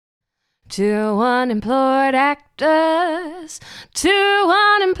Two unemployed actors. Two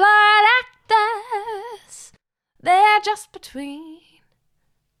unemployed actors. They're just between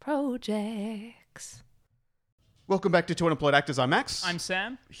projects. Welcome back to Two Unemployed Actors. I'm Max. I'm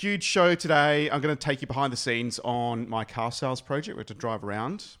Sam. Huge show today. I'm going to take you behind the scenes on my car sales project. We had to drive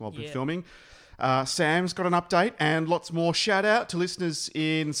around while we're filming. Sam's got an update and lots more. Shout out to listeners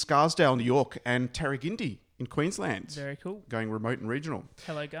in Scarsdale, New York and Tarragindi in Queensland. Very cool. Going remote and regional.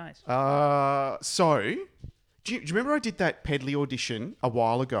 Hello, guys. So, do you remember I did that Pedley audition a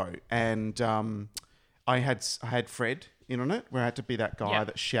while ago and I had Fred in on it where I had to be that guy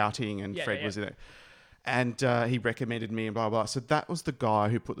that's shouting and Fred was in it. And he recommended me and blah, blah, blah. So that was the guy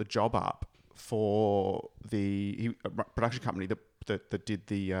who put the job up for the production company that did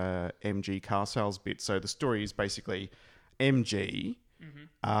the MG car sales bit. So the story is basically MG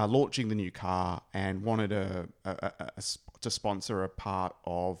launching the new car and wanted to sponsor a part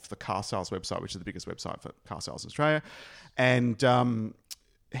of the car sales website, which is the biggest website for car sales in Australia. And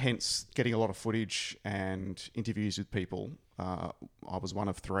hence getting a lot of footage and interviews with people. I was one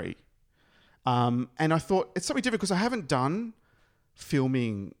of three. And I thought it's something different because I haven't done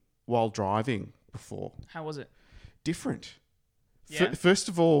filming while driving before. How was it? Different. Yeah. First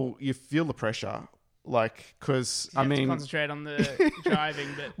of all, you feel the pressure, because You have to concentrate on the driving.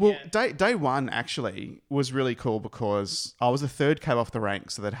 But well, day one actually was really cool because I was the third cab off the rank,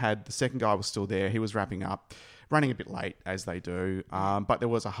 so the second guy was still there. He was wrapping up. Running a bit late, as they do, but there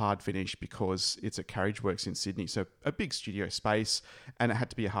was a hard finish because it's at Carriageworks in Sydney, so a big studio space, and it had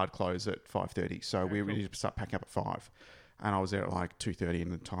to be a hard close at 5:30. So we needed to start packing up at 5, and I was there at like 2:30,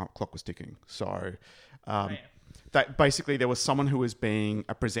 and the clock was ticking. So that basically there was someone who was being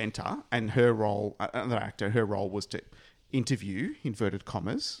a presenter, and her role, another actor, her role was to interview, inverted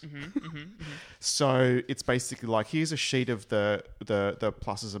commas. So it's basically like, here's a sheet of the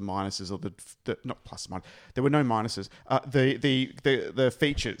pluses and minuses, or the not plus minus. There were no minuses. The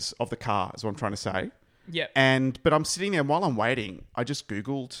features of the car is what I'm trying to say. Yeah. But I'm sitting there while I'm waiting. I just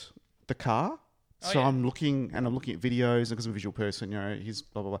Googled the car. I'm looking at videos because I'm a visual person. He's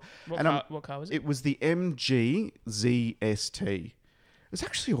blah blah blah. What car was it? It was the MG ZST. It was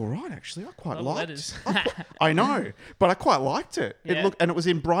actually all right. Actually, I quite liked it. I know, but I quite liked it. Yeah. And it was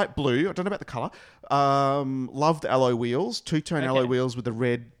in bright blue. I don't know about the color. Loved the alloy wheels, two-tone alloy wheels with the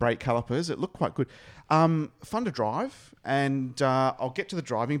red brake calipers. It looked quite good. Fun to drive, and I'll get to the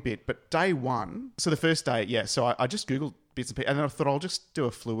driving bit. But day one, so the first day, so I just Googled bits and pieces, and then I thought I'll just do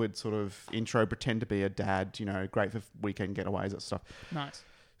a fluid sort of intro, pretend to be a dad. Great for weekend getaways, that stuff. Nice.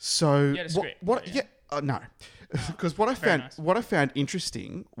 So You had a script, no, because what I found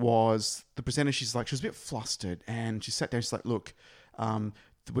interesting was the presenter. She was a bit flustered, and she sat down. She's like, "Look,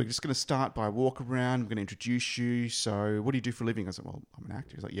 we're just going to start by a walk around. I'm going to introduce you. So, what do you do for a living?" I said, "Well, I'm an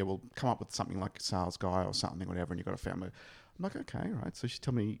actor." He's like, "Yeah, well, come up with something like a sales guy or something, whatever." And you got a family. I'm like, "Okay, right." So she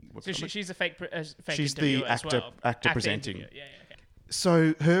told me what's. So she's a fake. She's the actor presenting. Interviewer. Yeah. Okay.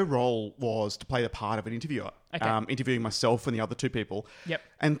 So her role was to play the part of an interviewer, Okay. Interviewing myself and the other two people. Yep.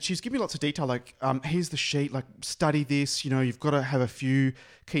 And she's giving me lots of detail, like, here's the sheet, like, study this, you've got to have a few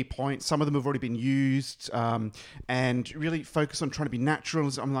key points. Some of them have already been used, and really focus on trying to be natural.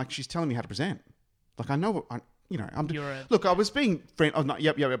 I'm like, she's telling me how to present. Like, I know what, look, I was being friend. Oh, no,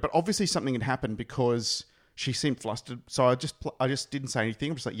 yep, but obviously something had happened because she seemed flustered. So I just didn't say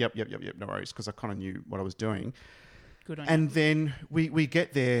anything. I'm just like, yep, no worries, because I kind of knew what I was doing. Good on and then we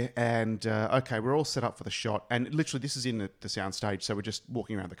get there and, we're all set up for the shot. And literally this is in the sound stage. So we're just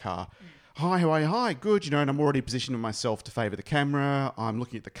walking around the car. Hi, how are you? Hi, good. And I'm already positioning myself to favour the camera. I'm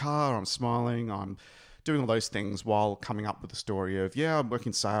looking at the car. I'm smiling. I'm doing all those things while coming up with the story of, I'm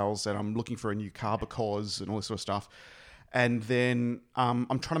working sales and I'm looking for a new car because and all this sort of stuff. And then I'm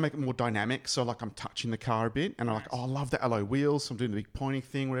trying to make it more dynamic. So, like, I'm touching the car a bit. And I'm like, I love the alloy wheels. So I'm doing the big pointing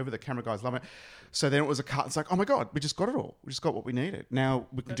thing, whatever. The camera guys love it. So then it was a cut. It's like, oh, my God, we just got it all. We just got what we needed. Now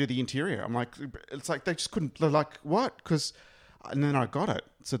we can do the interior. I'm like, it's like they just couldn't. They're like, what? And then I got it.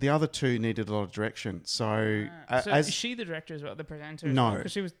 So the other two needed a lot of direction. So is she the director as well, the presenter? No.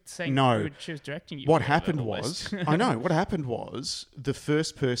 Because she was saying she was directing you. What happened was, I know, what happened was the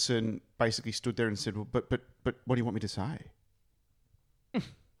first person basically stood there and said, well, but what do you want me to say?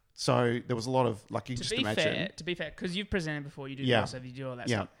 So there was a lot of, like, you just imagine. To be fair, because you've presented before, you do voiceover, you do all that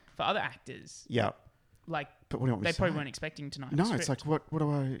stuff. For other actors, like, but what do you want me they to probably say? weren't expecting to know. No, it's like, what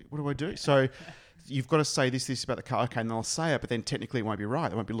do I do? So you've got to say this about the car. Okay, and then I'll say it, but then technically it won't be right.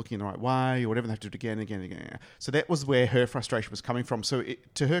 They won't be looking in the right way or whatever. They have to do it again and again and again. So that was where her frustration was coming from. So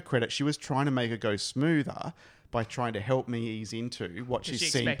to her credit, she was trying to make it go smoother by trying to help me ease into what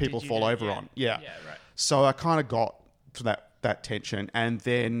she's seen people fall over on. Yeah, right. So I kind of got to that that tension, and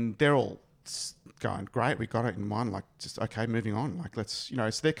then they're all going, great, we got it in one, like, just, okay, moving on. Like, let's,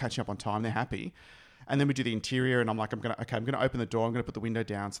 so they're catching up on time, they're happy. And then we do the interior, and I'm like, I'm going to open the door, I'm going to put the window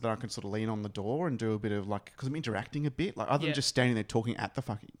down so that I can sort of lean on the door and do a bit of like, because I'm interacting a bit, like other than just standing there talking at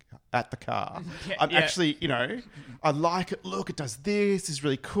the car. I'm actually, I like it. Look, it does this. This is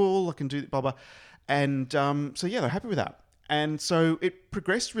really cool. I can do blah, blah. And so, yeah, they're happy with that. And so it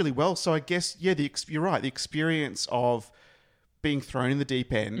progressed really well. So I guess, yeah, you're right. The experience of being thrown in the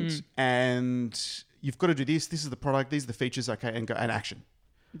deep end and you've got to do this. This is the product. These are the features. Okay. And go and action.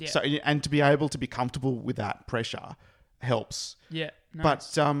 Yeah. So, and to be able to be comfortable with that pressure helps. Yeah.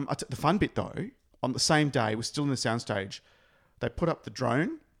 Nice. But the fun bit though, on the same day, we're still in the soundstage. They put up the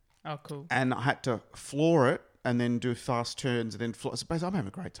drone. Oh, cool. And I had to floor it and then do fast turns and then floor. So basically, I'm having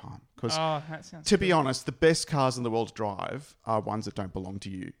a great time. Because to be honest, the best cars in the world to drive are ones that don't belong to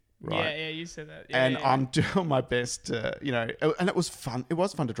you. Right? Yeah, you said that. Yeah, I'm doing my best to, and it was fun. It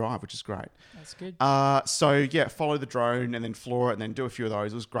was fun to drive, which is great. That's good. So yeah, follow the drone and then floor it and then do a few of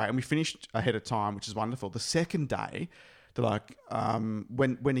those. It was great. And we finished ahead of time, which is wonderful. The second day, they're like,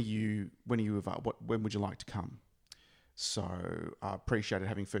 when would you like to come? So I appreciated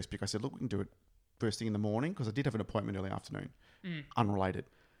having first pick. I said, look, we can do it first thing in the morning because I did have an appointment early afternoon, unrelated.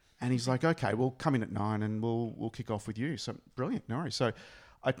 And he's like, okay, we'll come in at 9 and we'll kick off with you. So brilliant, no worries. So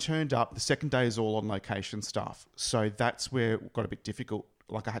I turned up. The second day is all on location stuff. So that's where it got a bit difficult.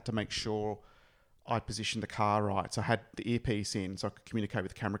 Like I had to make sure I positioned the car right. So I had the earpiece in so I could communicate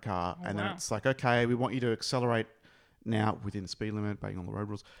with the camera car. Then it's like, okay, we want you to accelerate now within the speed limit, banging on the road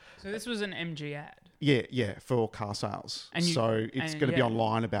rules. So this was an MG ad? Yeah, for car sales. So it's going to be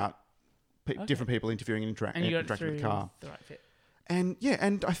online about different people interviewing and interacting with the car. The right fit.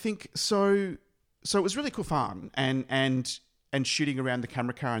 And I think so it was really cool fun and shooting around the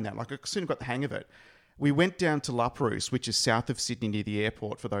camera car and that. Like I soon got the hang of it. We went down to La Perouse, which is south of Sydney near the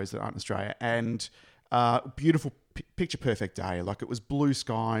airport for those that aren't in Australia, and beautiful picture perfect day. Like it was blue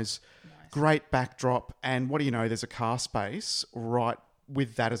skies, great backdrop, and what do you know, there's a car space right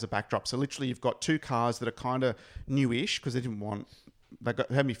with that as a backdrop. So literally you've got two cars that are kind of newish because they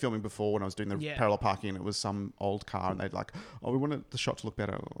had me filming before when I was doing the parallel parking and it was some old car and they'd like, we wanted the shot to look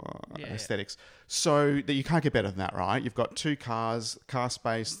better, aesthetics. So that you can't get better than that, right? You've got two cars, car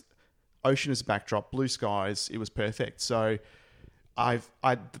space, ocean as a backdrop, blue skies. It was perfect. So by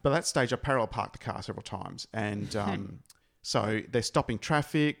that stage, I parallel parked the car several times and so they're stopping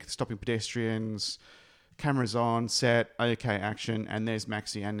traffic, stopping pedestrians, cameras on, set, okay, action, and there's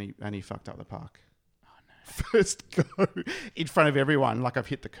Maxi and he fucked up the park. First go in front of everyone, like I've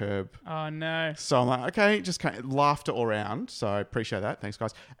hit the curb. Oh no! So I'm like, okay, just laughter all around. So I appreciate that. Thanks,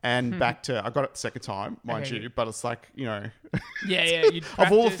 guys. And back to I got it the second time, mind you, but it's like yeah.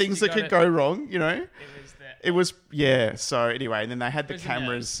 Of all the things that could go wrong, it was So anyway, and then they had the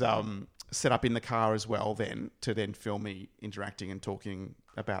cameras set up in the car as well. Then to film me interacting and talking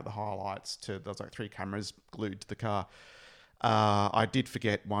about the highlights. There was like 3 cameras glued to the car. I did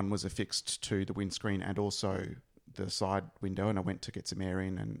forget one was affixed to the windscreen and also the side window, and I went to get some air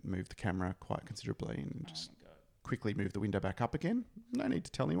in and move the camera quite considerably and just quickly move the window back up again. No need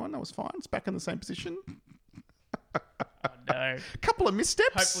to tell anyone. That was fine. It's back in the same position. Oh, no. Couple of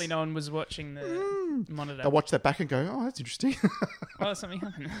missteps. Hopefully no one was watching the monitor. I watch that back and go, oh, that's interesting. Oh, something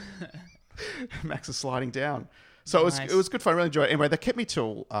happened. Max is sliding down. So it was good fun. I really enjoyed it. Anyway, they kept me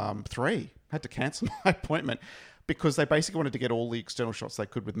till 3. I had to cancel my appointment. Because they basically wanted to get all the external shots they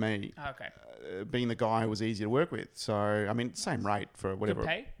could with me. Oh, okay. Being the guy who was easy to work with. So, I mean, same rate for whatever. Good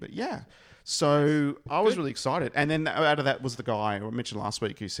pay? But yeah. So I was really excited. And then out of that was the guy I mentioned last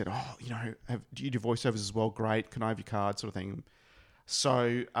week who said, oh, do you do voiceovers as well? Great. Can I have your card? Sort of thing.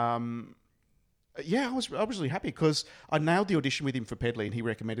 So, yeah, I was really happy because I nailed the audition with him for Pedley and he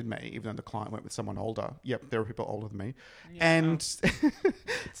recommended me, even though the client went with someone older. Yep, there were people older than me. Yeah,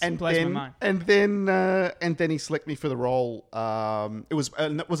 and then he selected me for the role. It was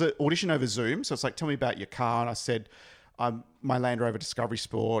an audition over Zoom. So it's like, tell me about your car. And I said, my Land Rover Discovery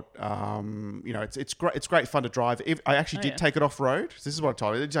Sport. It's great. It's great fun to drive. I actually did take it off road. This is what I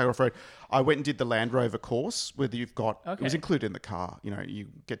told you. I did take it off road. I went and did the Land Rover course where you've got. Okay. It was included in the car. You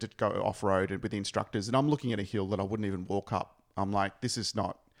get to go off road with the instructors. And I'm looking at a hill that I wouldn't even walk up. I'm like, this is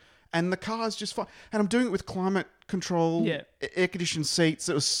not. And the car is just fine. And I'm doing it with climate control, air conditioned seats.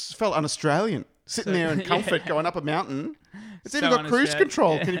 It felt un-Australian. Sitting there in comfort, going up a mountain. It's even got cruise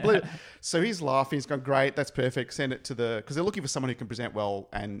control. Can you believe it? So he's laughing. He's going, great, that's perfect. Send it to because they're looking for someone who can present well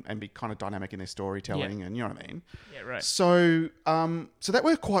and be kind of dynamic in their storytelling and you know what I mean? Yeah, right. So that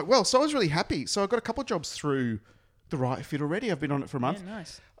worked quite well. So I was really happy. So I got a couple of jobs through the Right Fit already. I've been on it for a month. Yeah,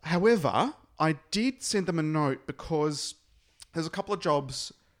 nice. However, I did send them a note because there's a couple of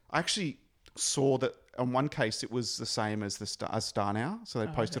jobs. I actually saw that in one case it was the same as as Star Now, so they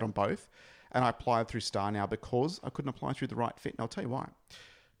posted on both, and I applied through Star Now because I couldn't apply through the Right Fit, and I'll tell you why.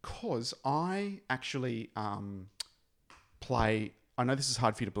 Because I actually play. I know this is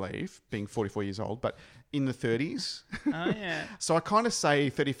hard for you to believe, being 44 years old, but in the 30s. Oh, yeah. So I kind of say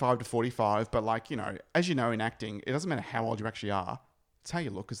 35 to 45, but like, you know, as you know in acting, it doesn't matter how old you actually are. It's how you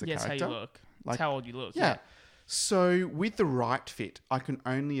look as the character. It's how you look. Like, it's how old you look. Yeah. So with the Right Fit, I can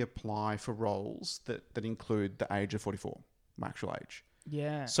only apply for roles that include the age of 44, my actual age.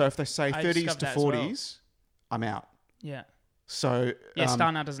 Yeah. So if they say 30s to 40s, I'm out. Yeah. So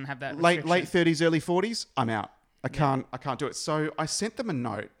Star Now doesn't have that late 30s, early 40s, I'm out. I can't do it. So I sent them a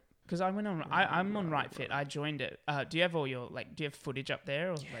note. Because I'm on Right Fit. I joined it. Do you have all your do you have footage up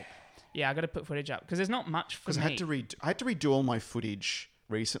there or I got to put footage up because there's not much for me. Because I had to redo all my footage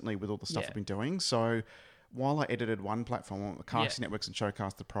recently with all the stuff I've been doing. So while I edited one platform, the Casting Networks and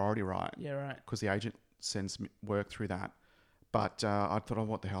Showcast the Priority Right. Yeah, right. Because the agent sends work through that. But I thought,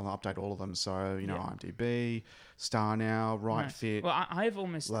 what the hell, I'll update all of them. So, you know, IMDb, Star Now, Right Fit. Well, I have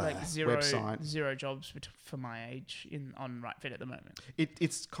almost website. zero jobs for my age on Right Fit at the moment.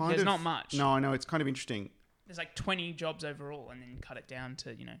 It's kind There's of... not much. No, I know. It's kind of interesting. There's like 20 jobs overall and then cut it down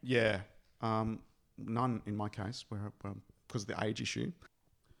to, you know... Yeah. None in my case because of the age issue.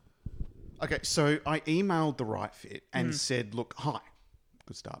 Okay, so I emailed the Right Fit and said, look, hi.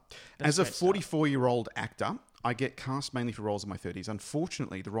 Good start. As a 44-year-old actor... I get cast mainly for roles in my 30s.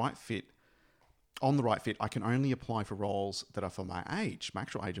 Unfortunately, on the Right Fit, I can only apply for roles that are for my age, my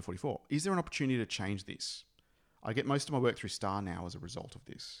actual age of 44. Is there an opportunity to change this? I get most of my work through Star Now as a result of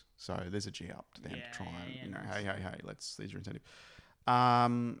this. So there's a G up to them to try and, hey, these are incentive.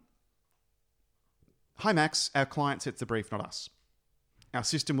 Hi, Max. Our client sets the brief, not us. Our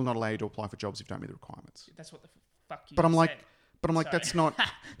system will not allow you to apply for jobs if you don't meet the requirements. That's what the fuck you But I'm like... said. But I'm like, that's not...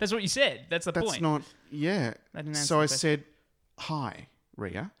 That's what you said. That's the point. That's not... Yeah. So I said, hi,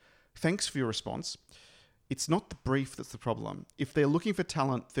 Ria. Thanks for your response. It's not the brief that's the problem. If they're looking for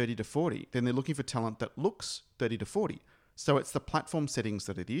talent 30 to 40, then they're looking for talent that looks 30 to 40. So it's the platform settings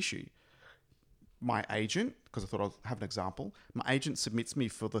that are the issue. My agent, because I thought I'll have an example, my agent submits me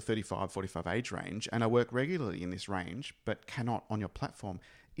for the 35, 45 age range, and I work regularly in this range, but cannot on your platform.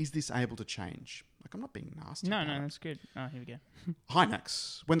 Is this able to change? Like, I'm not being nasty. No, that's good. Oh, here we go. Hi,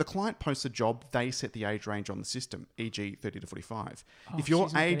 Max. When the client posts a job, they set the age range on the system, e.g. 30 to 45. If your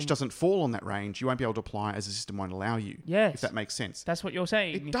age doesn't fall on that range, you won't be able to apply as the system won't allow you. Yes. If that makes sense. That's what you're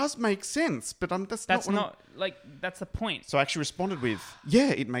saying. It does make sense, but that's that's the point. So I actually responded with,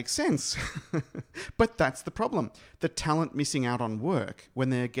 yeah, it makes sense. But that's the problem. The talent missing out on work when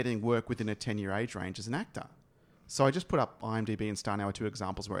they're getting work within a 10-year age range as an actor. So I just put up IMDb and Star Now are two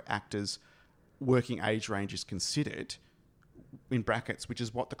examples where actors' working age range is considered in brackets, which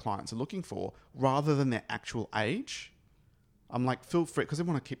is what the clients are looking for, rather than their actual age. I'm like, feel free, because they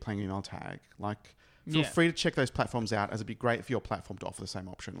want to keep playing email tag. Like, feel free to check those platforms out, as it'd be great for your platform to offer the same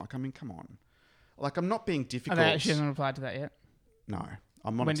option. Like, I mean, come on. Like, I'm not being difficult. Okay, she hasn't replied to that yet. No,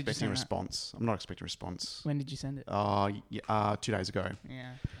 I'm not expecting a response. I'm not expecting a response. When did you send it? 2 days ago.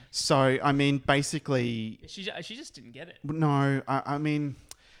 Yeah. So, I mean, basically... She just didn't get it. No, I mean...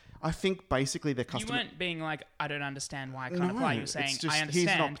 I think basically their customer... You weren't being like, I don't understand why I can't apply. You were saying, I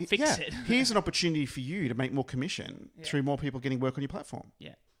understand, fix it. Here's an opportunity for you to make more commission through more people getting work on your platform.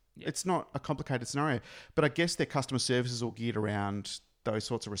 Yeah. It's not a complicated scenario. But I guess their customer service is all geared around those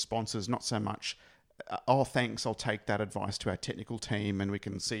sorts of responses, not so much, oh, thanks, I'll take that advice to our technical team and we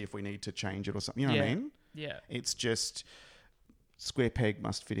can see if we need to change it or something. You know what I mean? Yeah. It's just square peg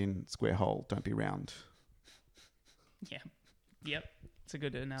must fit in square hole. Don't be round. Yeah. Yep. It's a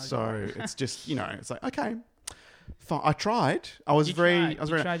good analogy. So it's just, it's like, okay, fine. I tried. I was you very...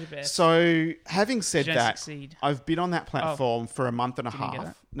 tried your best. So having said that, succeed? I've been on that platform for a month and a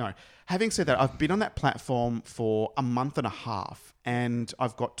half. No. Having said that, I've been on that platform for a month and a half and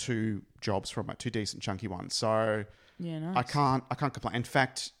I've got 2 jobs from it, 2 decent chunky ones. So... Yeah, nice. I can't complain. In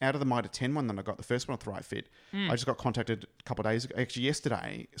fact, out of the Mitre 10 one that I got, the first one with the Right Fit, I just got contacted a couple of days ago, actually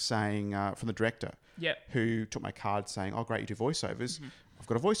yesterday, saying from the director, who took my card saying, "Oh, great, you do voiceovers. I've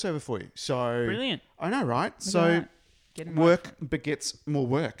got a voiceover for you." So brilliant. I know, right? So work begets more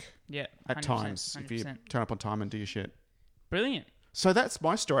work. Yeah, 100%, at times 100%. If you turn up on time and do your shit. Brilliant. So that's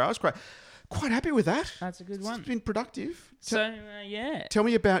my story. I was quite happy with that. That's a good one. It's been productive. Yeah. Tell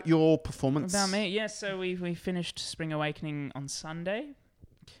me about your performance. About me, yeah. So we finished Spring Awakening on Sunday.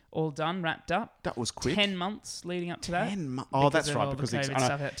 All done, wrapped up. That was quick. 10 months leading up to that. 10 months. Oh, that's right. Because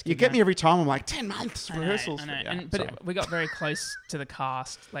you get out. me every time. I'm like, 10 months rehearsals. I know. But we got very close to the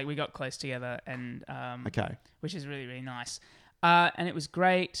cast. Like, we got close together, and okay, which is really, really nice. And it was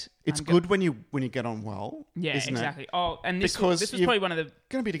great. It's good when you get on well. Yeah, isn't exactly. It? Oh, and this Because was you're probably one of the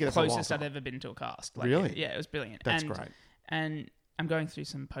Going to be together for a while. closest I'd ever been to a cast. Like, Really? Yeah, it was brilliant. That's great. And I'm going through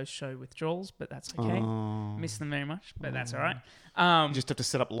some post-show withdrawals, but that's okay. Oh. Miss them very much, but that's all right. You just have to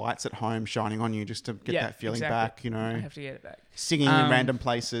set up lights at home shining on you just to get that feeling exactly. back, you I know. have to get it back. Singing in random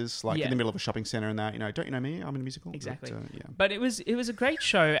places, like yeah. in the middle of a shopping centre and that, you know, don't you know me? I'm in a musical. Exactly. But, yeah. But it was a great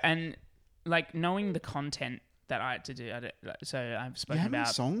show, and like knowing the content that I had to do. So I've You spoken had any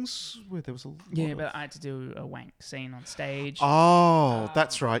about songs where there was a lot yeah, of... but I had to do a wank scene on stage. Oh,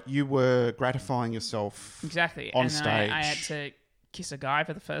 that's right. You were gratifying yourself. Exactly. On and stage. I had to kiss a guy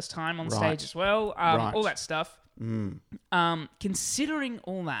for the first time on Right. stage as well. Right. All that stuff. Mm. Considering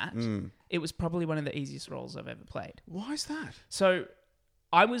all that, it was probably one of the easiest roles I've ever played. Why is that? So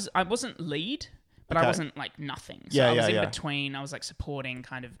I wasn't lead, but I Okay. wasn't like nothing. So Yeah, I was yeah, in yeah. between. I was like supporting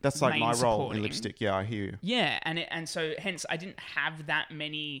kind of. That's like main my role supporting. in Lipstick. Yeah, I hear you. Yeah, and so hence I didn't have that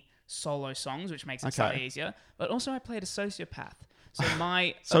many solo songs, which makes it slightly easier. But also I played a sociopath. So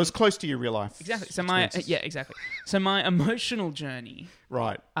my So it's close to your real life. exactly. So experiences. exactly. So my emotional journey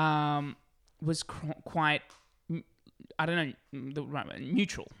Right. was quite. I don't know the right word,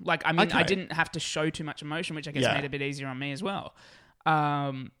 neutral. Like I mean, I Okay. didn't have to show too much emotion, which I guess Yeah. made it a bit easier on me as well.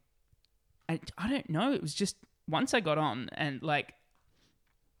 I don't know. It was just once I got on and like,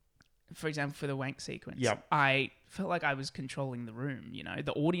 for example, for the wank sequence, Yep. I felt like I was controlling the room. You know,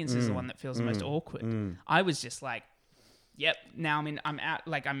 the audience is the one that feels the most awkward. I was just like, yep. Now I'm out.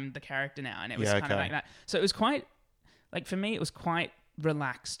 Like I'm the character now, and it was Yeah, kind of okay. like that. So it was quite like for me, it was quite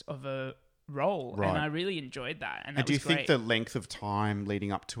relaxed of a role, Right. and I really enjoyed that. And that And do you was great. think the length of time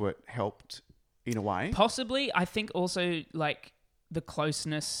leading up to it helped in a way? Possibly, I think also like the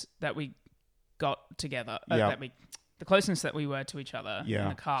closeness that we got together, Yeah. the closeness that we were to each other in Yeah.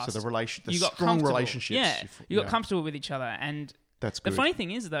 the cast. So the you got strong comfortable. relationships. Yeah, you got comfortable with each other, and That's the good. funny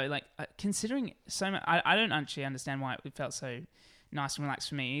thing is though, like considering so much, I don't actually understand why it felt so nice and relaxed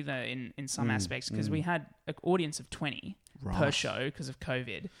for me either in some aspects because we had an audience of 20 per Right. show because of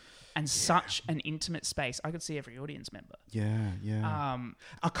COVID. And such an intimate space, I could see every audience member. Yeah. I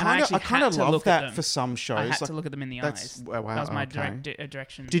I kind actually of had to love look at that them. for some shows. I had Like, to look at them in the that's- eyes. wow, That was my okay.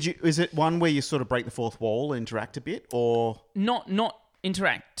 direction. Is it one where you sort of break the fourth wall and interact a bit, or Not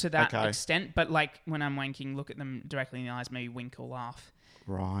interact to that Okay. extent, but like when I'm wanking, look at them directly in the eyes, maybe wink or laugh.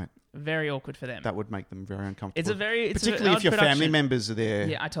 right? Very awkward for them. That would make them very uncomfortable. It's a very particularly if your production. family members are there.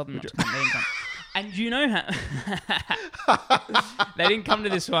 Yeah, I told them not to come. They didn't come. And you know how they didn't come to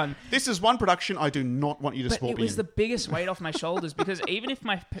this one. This is one production I do not want you to But support it me was in. the biggest weight off my shoulders because even if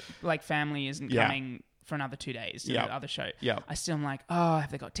my family isn't Yeah. coming for another 2 days to Yeah. the other show, Yeah. I still am like, oh,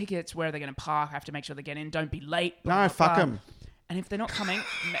 have they got tickets? Where are they going to park? I have to make sure they get in. Don't be late. Blah, No, blah, fuck blah. 'em. And if they're not coming,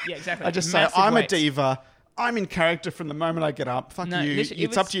 yeah, exactly. I just say Massive I'm weights. a diva. I'm in character from the moment I get up. Fuck No, you. literally, it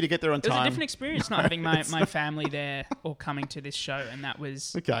It's up was- to you to get there on It was a time. different experience not having my family there or coming to this show, and that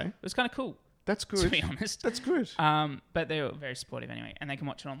was Okay, it was kind of cool that's to good. be honest. That's good. But they were very supportive anyway, and they can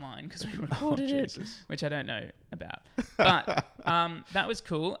watch it online because we Oh, recorded it, Jesus. which I don't know about. But that was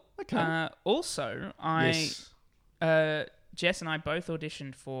cool. Okay. Also, Yes. Jess and I both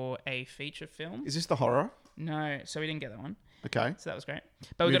auditioned for a feature film. Is this the horror? No, so we didn't get that one. Okay. So that was great.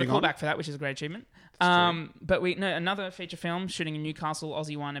 But we got a Moving on. callback for that, which is a great achievement. But another feature film shooting in Newcastle,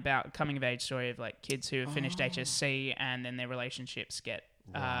 Aussie one, about coming of age story of like kids who have finished HSC and then their relationships get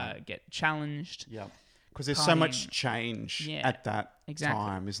challenged. Yeah. Because there's so much Partying. change Yeah, at that exactly.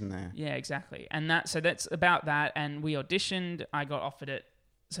 time, isn't there? Yeah, exactly. And that's about that. And we auditioned. I got offered it.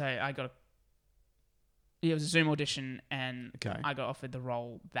 So it was a Zoom audition, and Okay. I got offered the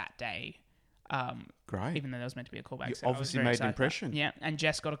role that day. Great. Even though there was meant to be a callback. You so I was obviously very made an excited for that. impression. Yeah, and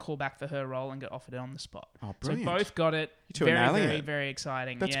Jess got a callback for her role and got offered it on the spot. Oh, So brilliant. both got it. You two are Very, nailing very, it. very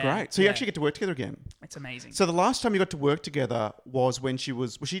exciting. That's Yeah, great. So you yeah. actually get to work together again. It's amazing. So the last time you got to work together was when she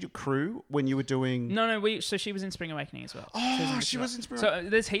was she crew when you were doing... No. So she was in Spring Awakening as well. Oh, in she this was as in Spring well. So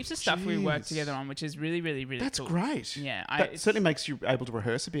there's heaps of stuff we worked Jeez. together on, which is really, really, really That's cool. great. Yeah, That certainly makes you able to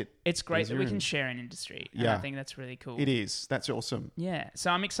rehearse a bit. it's great that we easier can and- share an industry. And Yeah. I think that's really cool. It is. That's awesome. Yeah.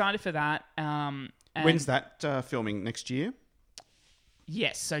 So I'm excited for that. And When's that filming? Next year?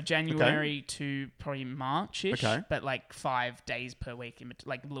 Yes, so January to probably March-ish, Okay. but like 5 days per week,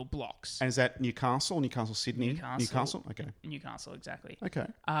 like little blocks. And is that Newcastle, Sydney? Newcastle. Okay. Newcastle, exactly. Okay.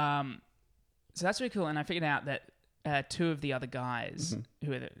 So that's really cool, and I figured out that two of the other guys,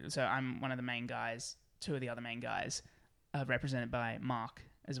 Mm-hmm. so I'm one of the main guys, two of the other main guys are represented by Mark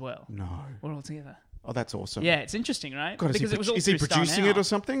as well. No. We're all together. Oh, that's awesome. Yeah, it's interesting, right? God, because it was all is he through Star producing Now. it or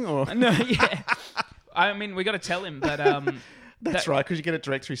something? Or No, yeah. I mean, we got to tell him, but That's right, because you get it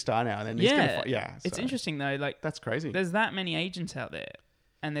direct through Star now, and then he's going to It's interesting though. Like that's crazy. There's that many agents out there,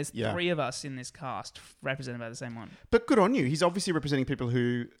 and there's 3 of us in this cast represented by the same one. But good on you. He's obviously representing people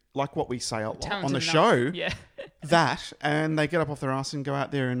who like what we say a lot Talented on the enough. show. Yeah. That, and they get up off their ass and go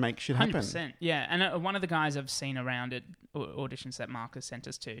out there and make shit happen. 100%. Yeah, and one of the guys I've seen around at auditions that Marcus sent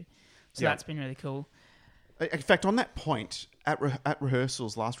us to, so that's been really cool. In fact, on that point, at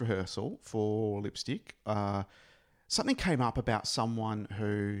last rehearsal for Lipstick, something came up about someone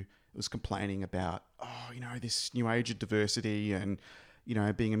who was complaining about, this new age of diversity and,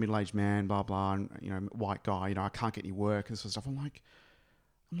 being a middle-aged man, blah, blah, and, white guy, I can't get any work and sort of stuff. I'm like,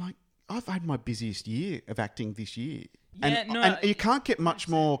 I've had my busiest year of acting this year. Yeah, and you can't get much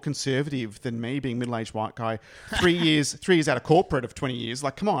more conservative than me being middle-aged white guy, 3 years out of corporate of 20 years.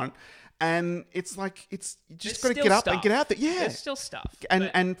 Like, come on. And it's like, you just got to get up and get out there. Yeah. There's still stuff.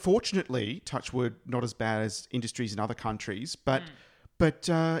 And fortunately, touch wood, not as bad as industries in other countries, but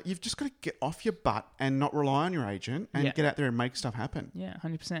you've just got to get off your butt and not rely on your agent and get out there and make stuff happen. Yeah,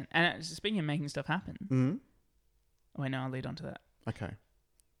 100%. And speaking of making stuff happen, wait, no, I'll lead on to that. Okay.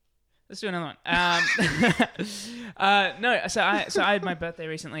 Let's do another one. No, so I had my birthday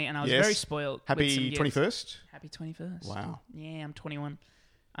recently, and I was very spoiled. Happy 21st. Happy 21st. Wow. Yeah, I'm 21.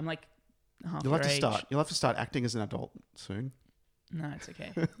 I'm like half You'll your have to age. You'll have to start acting as an adult soon. No, it's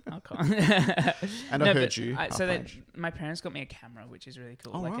okay. I'll call. And I heard you. My parents got me a camera, which is really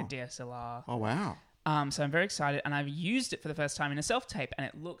cool, Oh, like wow. a DSLR. Oh wow. So I'm very excited, and I've used it for the first time in a self-tape, and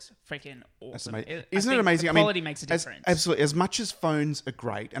it looks freaking awesome. Amazing. I Isn't it think amazing? The quality makes a difference. Absolutely. As much as phones are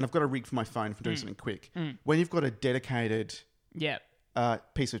great, and I've got a rig for my phone for doing something quick, when you've got a dedicated Yeah.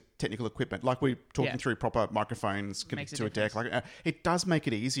 piece of technical equipment, like we're talking through proper microphones connected to a deck, it does make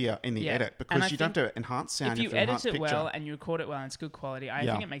it easier in the edit because you don't have to enhance sound. If you have to edit enhance it picture. well and you record it well and it's good quality, I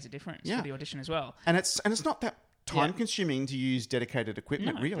think it makes a difference for the audition as well. And it's not that time consuming to use dedicated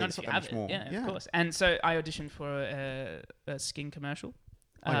equipment. No, really, not it's if not you that have much more. it. Yeah, of course. And so I auditioned for a skin commercial,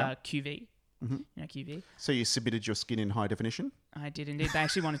 QV. Mm-hmm. You know QV. So you submitted your skin in high definition? I did indeed. They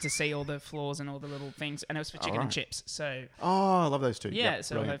actually wanted to see all the flaws and all the little things, and it was for chicken and chips. So I love those two. yeah, Yep,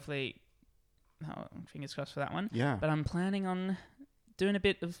 so brilliant. hopefully, fingers crossed for that one. Yeah. But I'm planning on doing a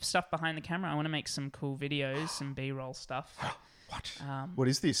bit of stuff behind the camera. I want to make some cool videos, some B-roll stuff. What? Um, What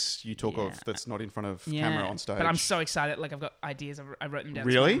is this you talk of that's not in front of camera on stage? But I'm so excited. Like, I've got ideas. I wrote them down.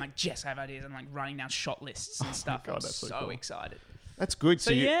 Really? I'm like, Jess, I have ideas. I'm like writing down shot lists and stuff. God, I'm that's so so cool. excited. That's good.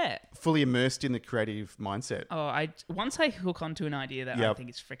 So you're yeah. fully immersed in the creative mindset. Once I hook onto an idea that I think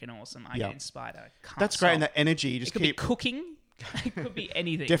is freaking awesome, I get inspired. I can't That's stop. great. And that energy, you It just could keep... be cooking. It could be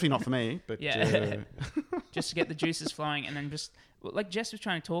anything. Definitely not for me, but... Yeah. Just to get the juices flowing, and then just like Jess was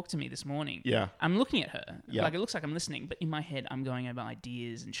trying to talk to me this morning. Yeah. I'm looking at her. Yeah. Like, it looks like I'm listening, but in my head I'm going over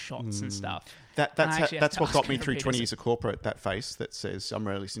ideas and shots and stuff. That's what got me through 20 years. years of corporate, that face that says, I'm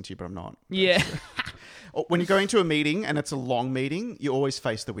really listening to you, but I'm not. Yeah. When you go into a meeting and it's a long meeting, you always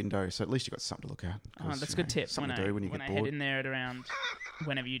face the window, so at least you've got something to look at. Oh, that's a good tip. Something When to do when you I get head bored. in there at around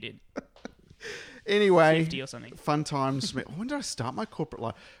whenever you did. Anyway, 50 or something. fun times. When did I start my corporate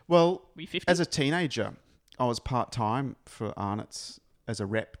life? Well, Were you 50? as a teenager, I was part-time for Arnott's as a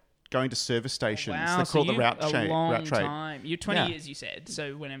rep, going to service stations. Wow, They call it the you've route a long route trade. time. You're 20 Yeah. years, you said.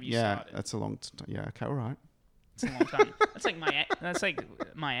 So whenever you Yeah, started, that's a long time. Yeah, okay, all right. it's a long time. That's like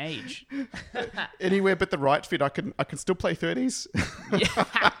my age. Anywhere but the right fit, I can still play 30s.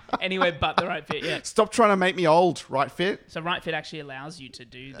 Yeah. Anyway, but the right fit. Yeah. Stop trying to make me old, right fit. So right fit actually allows you to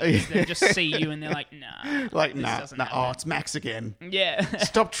do this. They just see you and they're like, nah. Like, this nah. doesn't Oh, happen. it's Max again. Yeah.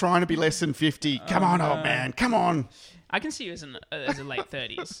 Stop trying to be less than 50. Come on, old man. Come on. I can see you as a late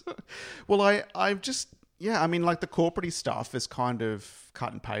 30s. Well, I've just, I mean, like the corporate stuff is kind of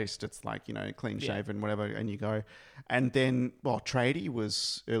cut and paste. It's like, clean shaven, whatever, and you go. And then, tradie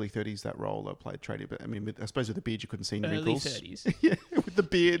was early 30s, that role. I played tradie, but I mean, I suppose with the beard, you couldn't see any Early wrinkles. 30s. Yeah, with the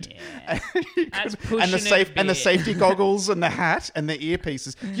beard. Yeah. That's pushing and the it safety goggles and the hat and the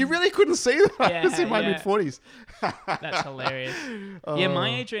earpieces. You really couldn't see that. I was in my Yeah. mid-40s. That's hilarious. Yeah, my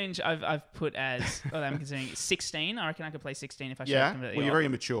age range I've put as, I'm considering 16. I reckon I could play 16 if I should. Yeah, well, you're very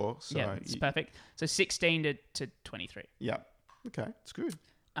immature. So yeah, it's perfect. So 16 to 23. Yeah. Okay, it's good.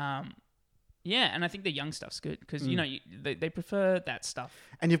 Yeah, and I think the young stuff's good because they prefer that stuff.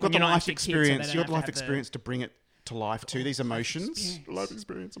 And you've got When the you're not life actually kids, so they experience. don't You've got have the to life have the- experience to bring it to life too. These emotions. experience. Life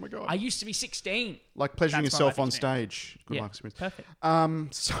experience. Oh my god. I used to be 16. Like pleasuring That's my yourself life on experience. stage. Good Yeah, life experience.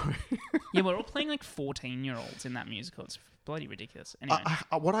 perfect. So Yeah, we're all playing like 14-year-olds in that musical. It's bloody ridiculous. Anyway,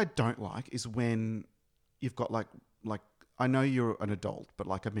 what I don't like is when you've got like I know you're an adult, but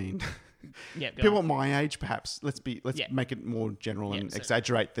like I mean, yeah, go people on. my age, perhaps let's Yeah. make it more general Yeah, and so-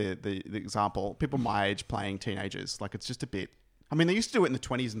 exaggerate the example. People my age playing teenagers, like it's just a bit. I mean, they used to do it in the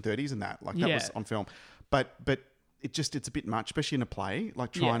 20s and 30s and that. Like, that Yeah. was on film. But it's a bit much, especially in a play,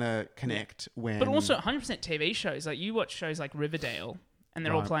 like trying to connect when... But also 100% TV shows. Like, you watch shows like Riverdale, and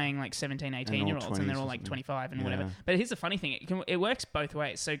they're all Right. playing like 17, 18-year-olds, and they're all like 25 and whatever. Yeah. But here's the funny thing. It works both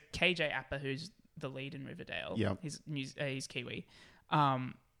ways. So KJ Apa, who's the lead in Riverdale, Yep. he's Kiwi.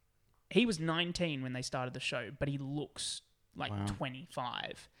 He was 19 when they started the show, but he looks like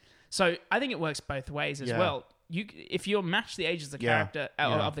 25. So I think it works both ways as Yeah. well. If you match the ages of the Yeah. character,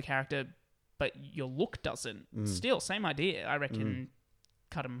 Yeah. of the character, but your look doesn't, still same idea. I reckon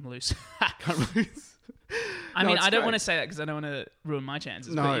cut him loose. I mean, it's I don't great. want to say that because I don't want to ruin my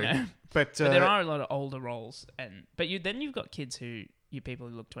chances. No, but, you know, but but there are a lot of older roles, but then you've got kids people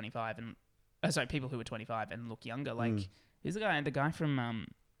who look 25 and people who are 25 and look younger. Like who's the guy from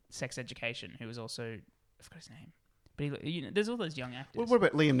Sex Education who was also, I forgot his name, but there's all those young actors. Well, what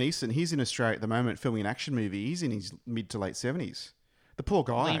about Liam Neeson? He's in Australia at the moment filming an action movie. He's in his mid to late 70s. The poor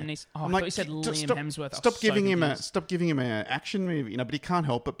guy. Liam Neeson. Oh, I'm I thought you said Liam Hemsworth. Stop giving him an action movie, but he can't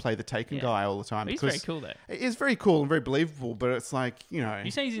help but play the Taken guy all the time. But he's very cool though. It is very cool and very believable, but it's like,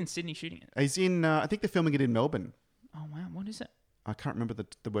 You say he's in Sydney shooting it. he's in. I think they're filming it in Melbourne. Oh wow, what is it? I can't remember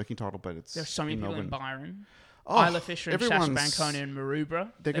the working title, but it's. There's so many people Melbourne. in Byron. Oh, Isla Fisher and Sacha Baron and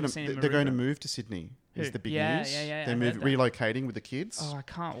Maroubra. They're going to move to Sydney. Is the big news? Yeah. They're relocating with the kids. Oh, I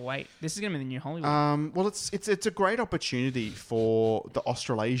can't wait. This is going to be the new Hollywood. Well, it's a great opportunity for the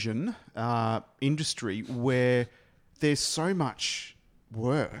Australasian industry where there's so much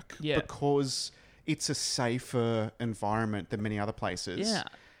work because it's a safer environment than many other places. Yeah.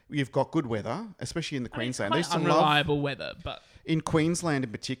 You've got good weather, especially in the Queensland. It's quite unreliable weather, but in Queensland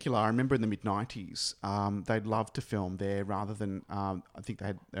in particular, I remember in the mid-90s, they'd love to film there rather than, I think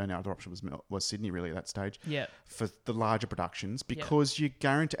their only other option was Sydney really at that stage, for the larger productions because you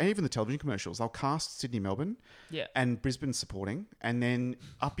guarantee, and even the television commercials, they'll cast Sydney, Melbourne, and Brisbane supporting, and then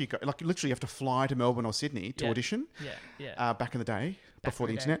up you go. Like literally you have to fly to Melbourne or Sydney to audition, back in the day. Before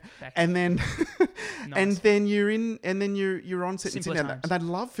the internet, and then, and then you're on set in Sydney, and they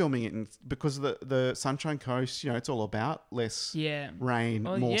love filming it because of the Sunshine Coast. It's all about less rain,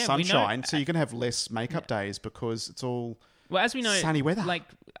 more sunshine, so you can have less makeup days because it's all as we know, sunny weather. Like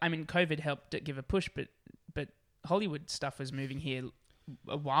COVID helped it give a push, but Hollywood stuff was moving here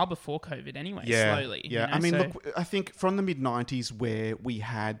a while before COVID anyway, slowly. Yeah, I mean, look, I think from the mid-90s where we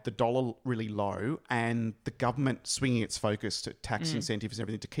had the dollar really low and the government swinging its focus to tax incentives and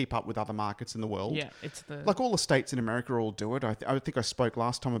everything to keep up with other markets in the world. Yeah, it's like all the states in America all do it. I think I spoke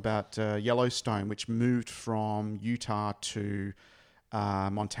last time about Yellowstone, which moved from Utah to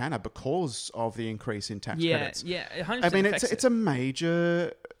Montana because of the increase in tax credits. Yeah, 100% I mean, it's a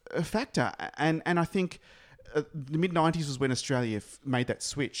major factor. And I think... the mid-90s was when Australia made that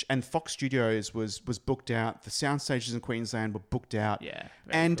switch, and Fox Studios was booked out. The sound stages in Queensland were booked out. Yeah,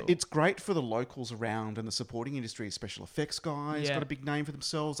 and cool. It's great for the locals around and the supporting industry. Special effects guys got a big name for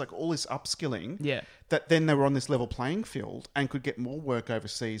themselves. Like all this upskilling. Yeah. That then they were on this level playing field and could get more work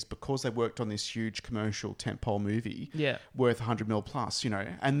overseas because they worked on this huge commercial tentpole movie. Yeah. Worth $100 million plus,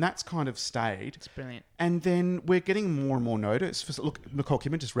 and that's kind of stayed. It's brilliant. And then we're getting more and more notice. Look, Nicole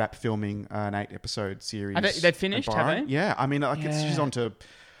Kidman just wrapped filming an 8-episode series. They've finished, have they? Yeah, I mean, she's on to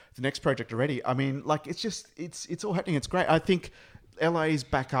the next project already. I mean, it's all happening. It's great. I think LA's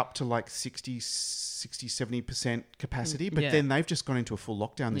back up to like 60-70% capacity, but then they've just gone into a full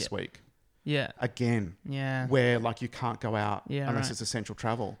lockdown this week. Yeah. Again. Yeah. Where you can't go out unless right. it's essential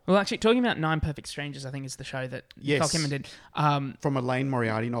travel. Well, actually, talking about 9 Perfect Strangers, I think is the show that Nicole Kidman did. From a Lane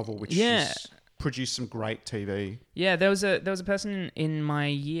Moriarty novel, which has produced some great TV. Yeah, there was a person in my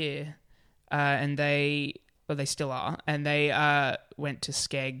year, and they still are, and they went to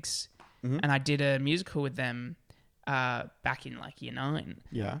Skeggs, and I did a musical with them back in year 9.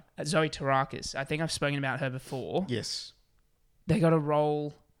 Yeah. Zoe Tarakis. I think I've spoken about her before. Yes. They got a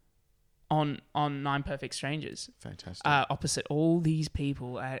role on 9 Perfect Strangers. Fantastic. Opposite all these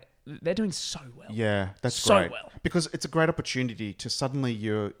people. They're doing so well. Yeah, that's so great. well. Because it's a great opportunity to suddenly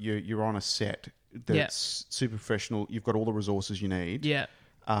you're on a set that's super professional. You've got all the resources you need. Yeah.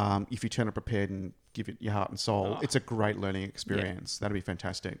 If you turn up prepared and give it your heart and soul, it's a great learning experience. That'd be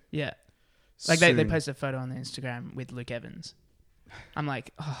fantastic. Yeah. Like they posted a photo on their Instagram with Luke Evans. I'm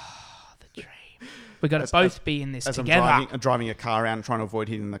like, oh, the dream. We got to both be in this together. I'm driving a car around trying to avoid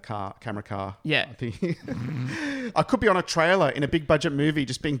hitting the camera car. Yeah. I think I could be on a trailer in a big budget movie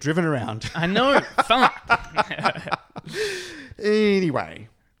just being driven around. I know. Fun. Anyway,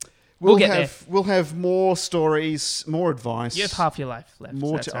 We'll get there. We'll have more stories, more advice. You have half your life left.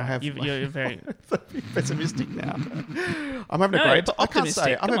 More That's to- all I right. have- You're very... pessimistic now. I'm having a No, great. I can't optimistic.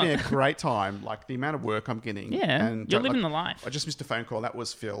 say I'm Come having on. a great time. Like the amount of work I'm getting. Yeah, and you're living the life. I just missed a phone call. That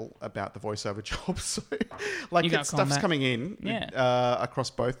was Phil about the voiceover job. So, like, You gotta call him stuff's back. coming in. Yeah. Across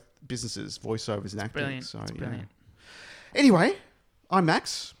both businesses, voiceovers and acting. Brilliant. So, It's brilliant. Anyway, I'm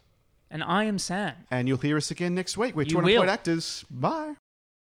Max, And I am Sam. and you'll hear us again next week. We're You Two Unemployed will. Actors. Bye.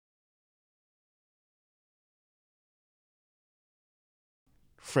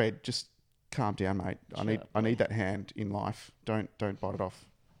 Fred, just calm down, mate. I need that hand in life. Don't bite it off.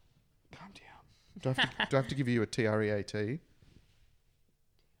 Calm down. Do I have to give you a TREAT?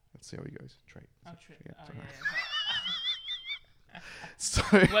 Let's see how he goes. Treat. Oh, true. Yeah, Oh, sorry. yeah. So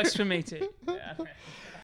Works for me too. Yeah, okay.